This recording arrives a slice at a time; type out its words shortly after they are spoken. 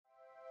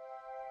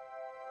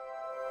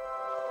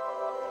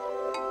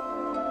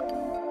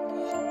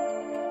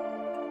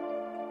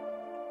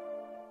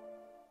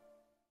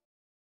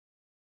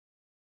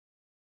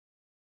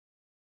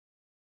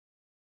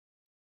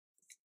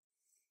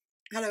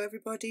Hello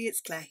everybody, it's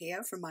Claire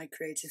here from My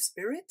Creative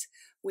Spirit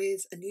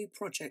with a new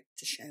project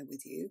to share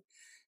with you.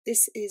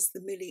 This is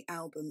the Millie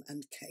album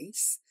and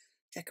case,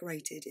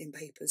 decorated in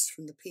papers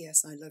from the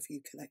PS I Love You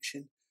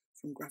collection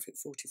from Graphic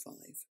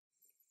 45.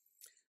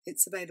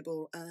 It's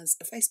available as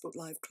a Facebook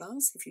Live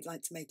class if you'd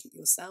like to make it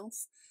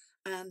yourself,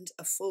 and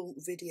a full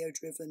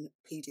video-driven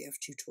PDF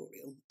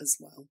tutorial as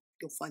well.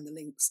 You'll find the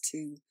links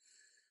to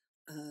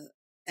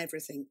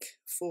everything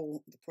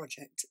for the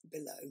project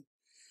below.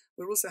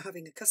 We're also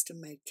having a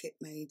custom-made kit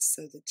made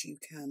so that you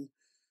can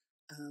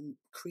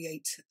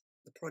create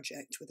the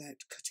project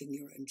without cutting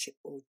your own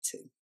chipboard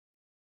too.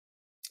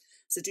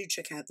 So do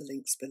check out the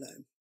links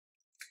below.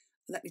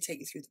 Let me take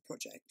you through the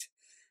project.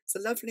 It's a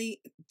lovely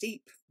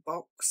deep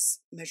box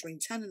measuring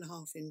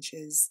 10.5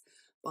 inches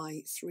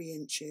by 3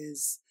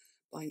 inches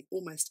by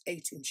almost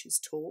 8 inches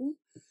tall.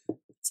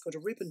 It's got a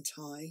ribbon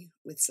tie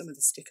with some of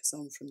the stickers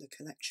on from the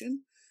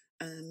collection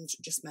and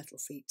just metal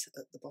feet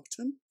at the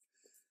bottom.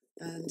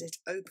 And it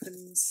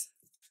opens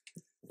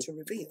to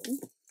reveal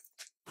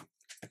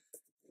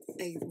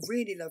a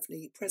really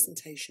lovely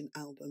presentation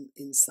album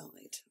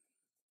inside.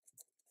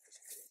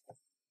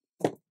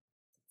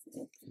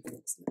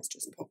 So let's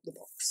just pop the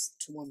box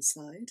to one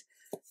side.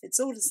 It's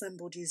all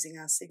assembled using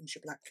our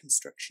signature black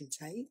construction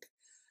tape,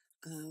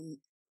 and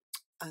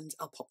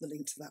I'll pop the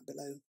link to that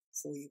below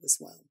for you as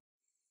well.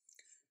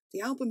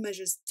 The album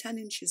measures 10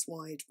 inches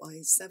wide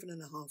by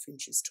 7.5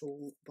 inches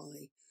tall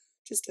by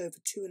just over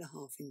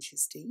 2.5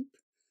 inches deep.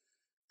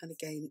 And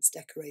again, it's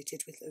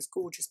decorated with those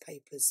gorgeous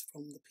papers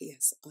from the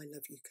PS I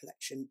Love You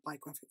collection by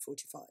Graphic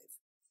 45.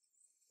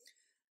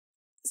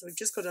 So we've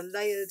just got a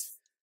layered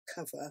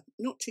cover,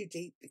 not too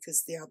deep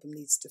because the album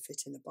needs to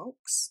fit in a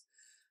box.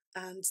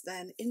 And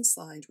then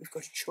inside we've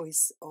got a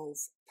choice of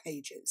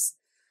pages.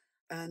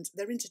 And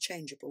they're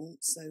interchangeable,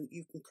 so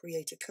you can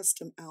create a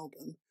custom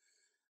album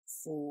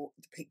for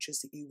the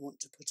pictures that you want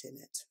to put in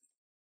it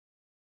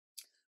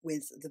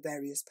with the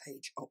various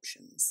page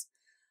options.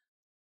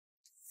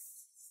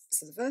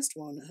 So the first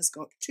one has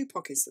got 2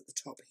 pockets at the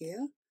top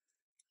here.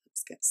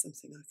 Let's get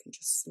something I can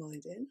just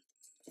slide in.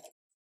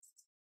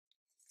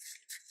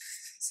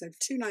 So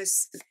 2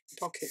 nice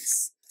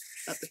pockets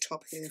at the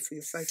top here for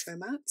your photo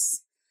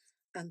mats,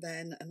 and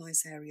then a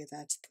nice area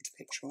there to put a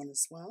picture on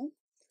as well.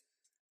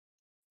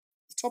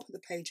 The top of the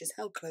page is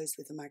held closed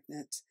with a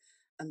magnet,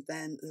 and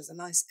then there's a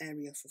nice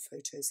area for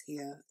photos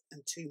here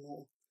and 2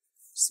 more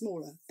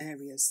smaller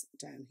areas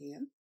down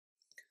here.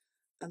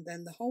 And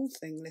then the whole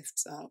thing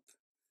lifts up,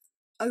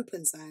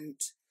 opens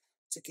out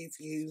to give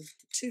you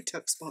 2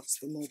 tuck spots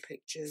for more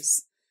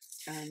pictures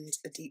and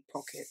a deep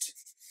pocket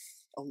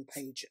on the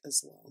page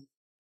as well.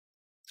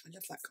 I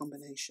love that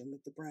combination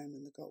with the brown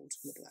and the gold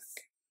and the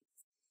black.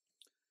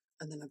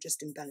 And then I've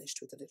just embellished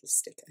with a little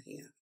sticker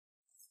here.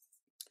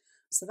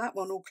 So that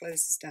one all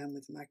closes down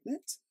with a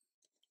magnet.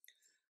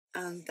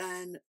 And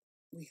then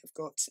we have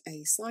got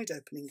a side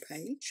opening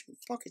page,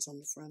 pocket on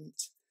the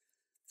front.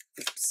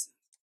 Oops.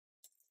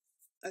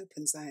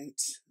 Opens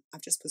out.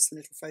 I've just put some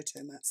little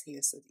photo mats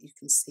here so that you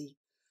can see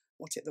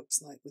what it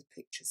looks like with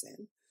pictures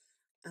in.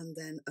 And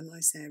then a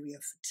nice area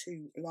for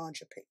 2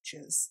 larger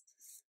pictures,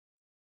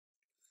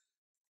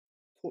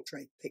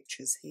 portrait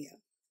pictures here.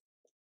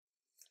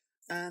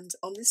 And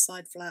on this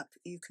side flap,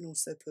 you can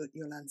also put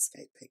your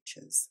landscape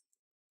pictures.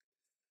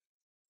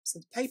 So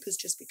the papers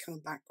just become a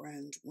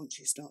background once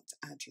you start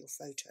to add your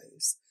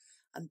photos.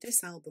 And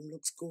this album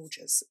looks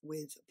gorgeous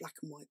with black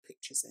and white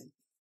pictures in.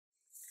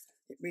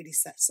 It really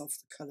sets off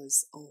the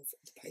colours of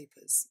the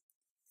papers.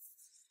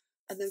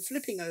 And then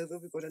flipping over,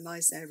 we've got a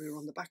nice area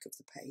on the back of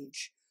the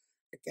page,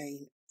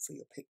 again for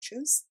your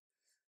pictures.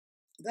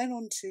 Then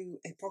onto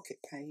a pocket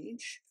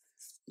page.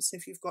 So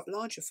if you've got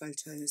larger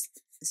photos,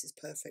 this is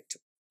perfect.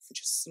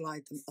 Just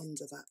slide them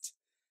under that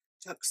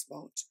tuck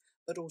spot,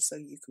 but also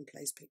you can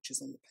place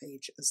pictures on the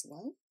page as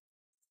well.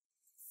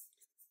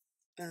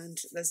 And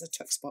there's a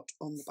tuck spot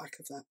on the back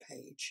of that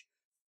page.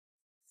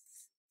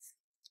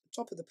 The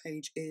top of the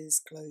page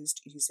is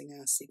closed using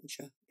our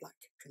signature black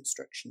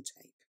construction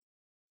tape.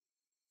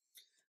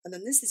 And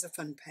then this is a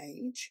fun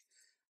page.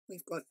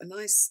 We've got a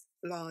nice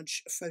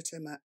large photo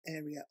mat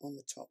area on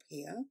the top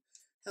here,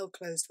 held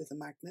closed with a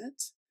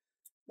magnet.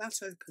 That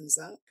opens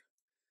up,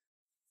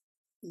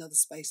 another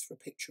space for a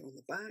picture on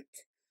the back,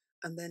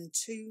 and then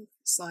 2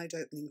 side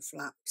opening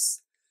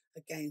flaps,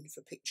 again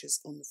for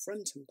pictures on the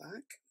front and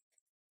back.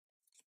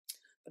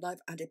 But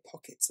I've added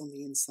pockets on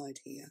the inside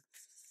here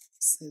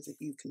so that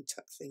you can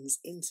tuck things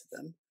into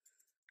them,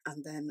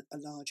 and then a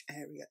large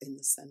area in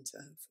the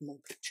centre for more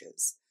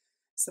pictures.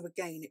 So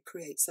again, it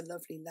creates a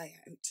lovely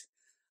layout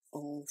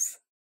of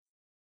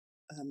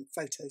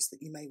photos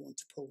that you may want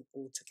to pull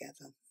all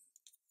together.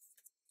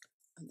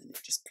 And then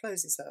it just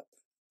closes up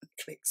and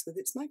clicks with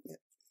its magnet.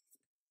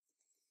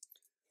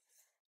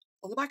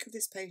 On the back of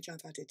this page,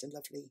 I've added a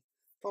lovely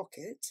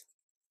pocket.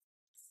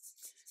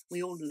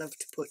 We all love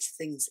to put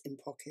things in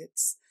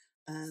pockets,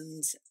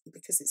 and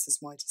because it's as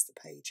wide as the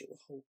page, it will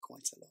hold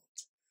quite a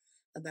lot.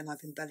 And then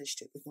I've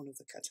embellished it with one of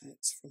the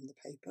cutouts from the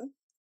paper.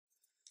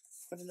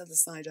 Got another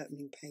side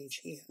opening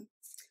page here.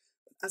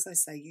 as I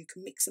say, you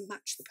can mix and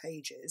match the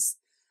pages.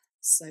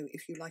 So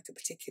if you like a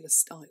particular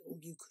style,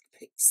 you could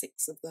pick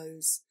 6 of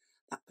those,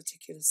 that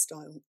particular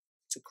style,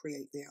 to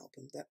create the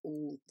album. They're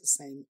all the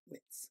same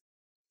width.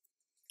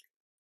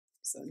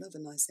 So another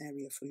nice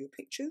area for your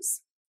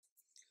pictures.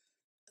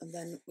 And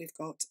then we've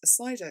got a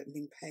side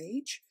opening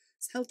page.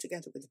 It's held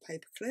together with a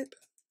paper clip.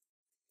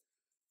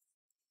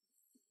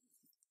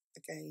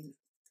 Again,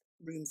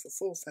 room for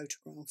 4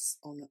 photographs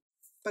on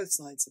both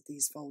sides of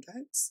these fold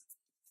outs.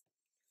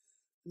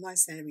 A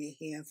nice area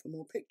here for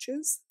more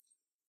pictures.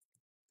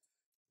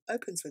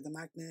 Opens with a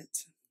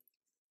magnet.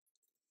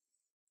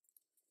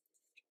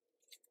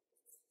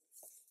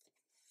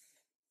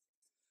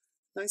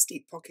 Nice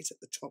deep pocket at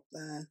the top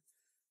there.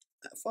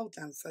 A fold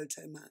down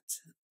photo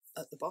mat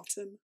at the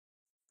bottom.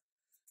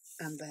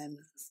 And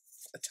then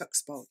a tuck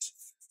spot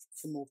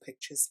for more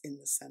pictures in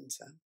the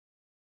centre.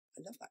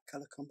 I love that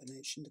colour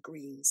combination, the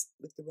greens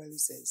with the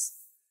roses.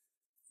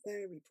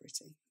 Very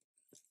pretty.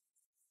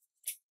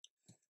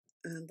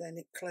 And then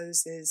it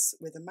closes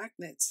with a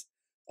magnet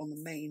on the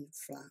main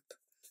flap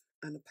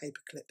and a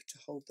paper clip to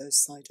hold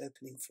those side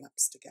opening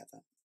flaps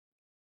together.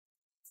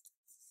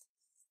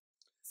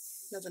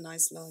 Another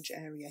nice large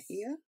area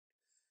here.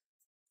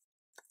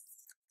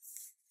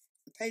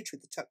 A page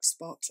with the tuck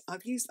spot.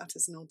 I've used that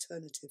as an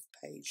alternate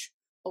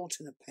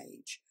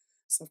page.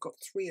 So I've got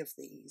 3 of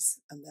these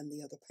and then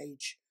the other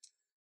page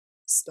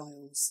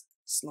styles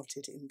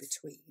slotted in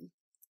between.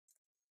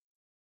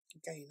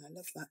 Again, I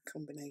love that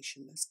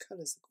combination. Those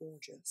colours are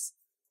gorgeous.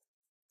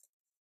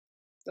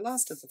 The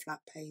last of the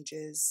flat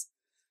pages,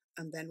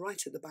 and then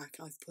right at the back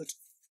I've put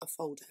a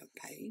fold-out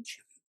page.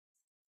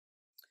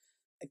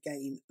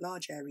 Again,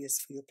 large areas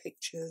for your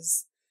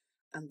pictures,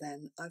 and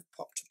then I've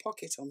popped a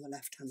pocket on the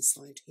left-hand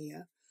side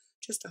here,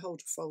 just to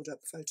hold a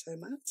fold-up photo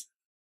mat,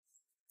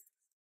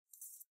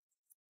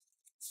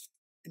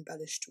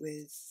 embellished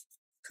with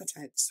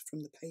cutouts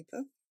from the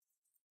paper.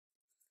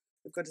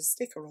 We've got a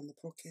sticker on the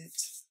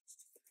pocket,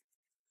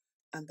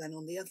 and then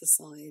on the other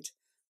side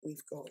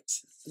we've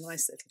got a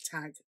nice little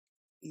tag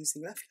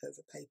using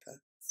leftover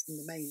paper from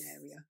the main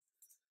area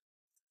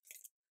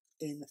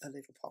in a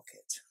little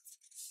pocket.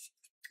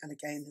 And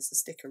again, there's a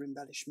sticker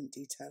embellishment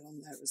detail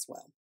on there as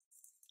well.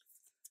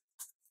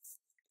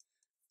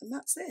 And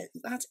that's it.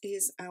 That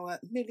is our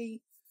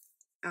Millie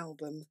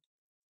album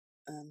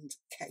and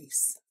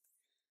case,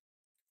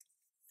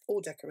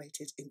 all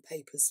decorated in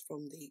papers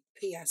from the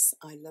PS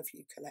I Love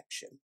You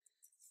collection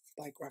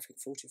by Graphic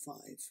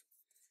 45.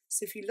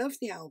 So if you love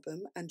the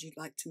album and you'd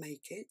like to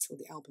make it, or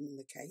the album and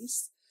the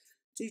case,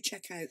 do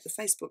check out the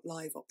Facebook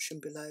Live option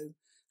below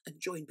and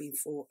join me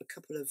for a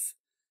couple of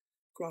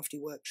crafty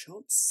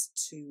workshops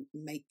to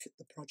make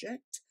the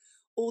project,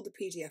 or the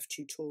PDF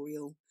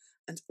tutorial,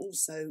 and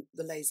also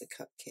the laser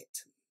cut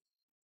kit.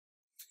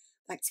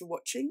 Thanks for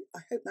watching. I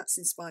hope that's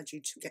inspired you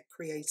to get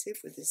creative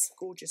with this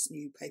gorgeous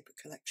new paper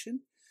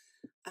collection,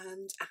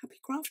 and happy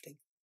crafting.